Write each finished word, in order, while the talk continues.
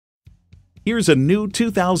Here's a new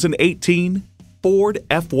 2018 Ford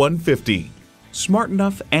F-150. Smart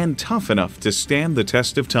enough and tough enough to stand the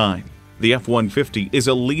test of time. The F-150 is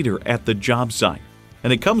a leader at the job site,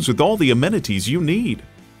 and it comes with all the amenities you need.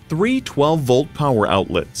 3 12-volt power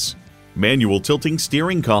outlets, manual tilting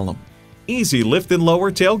steering column, easy lift and lower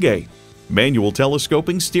tailgate, manual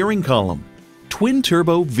telescoping steering column,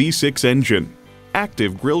 twin-turbo V6 engine,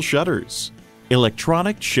 active grille shutters,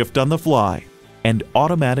 electronic shift on the fly, and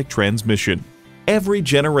automatic transmission. Every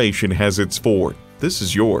generation has its Ford. This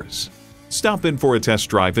is yours. Stop in for a test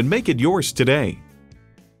drive and make it yours today.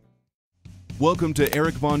 Welcome to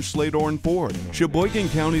Eric von Schledorn Ford, Sheboygan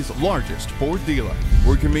County's largest Ford dealer.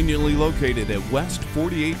 We're conveniently located at West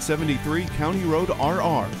 4873 County Road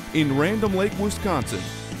RR in Random Lake, Wisconsin.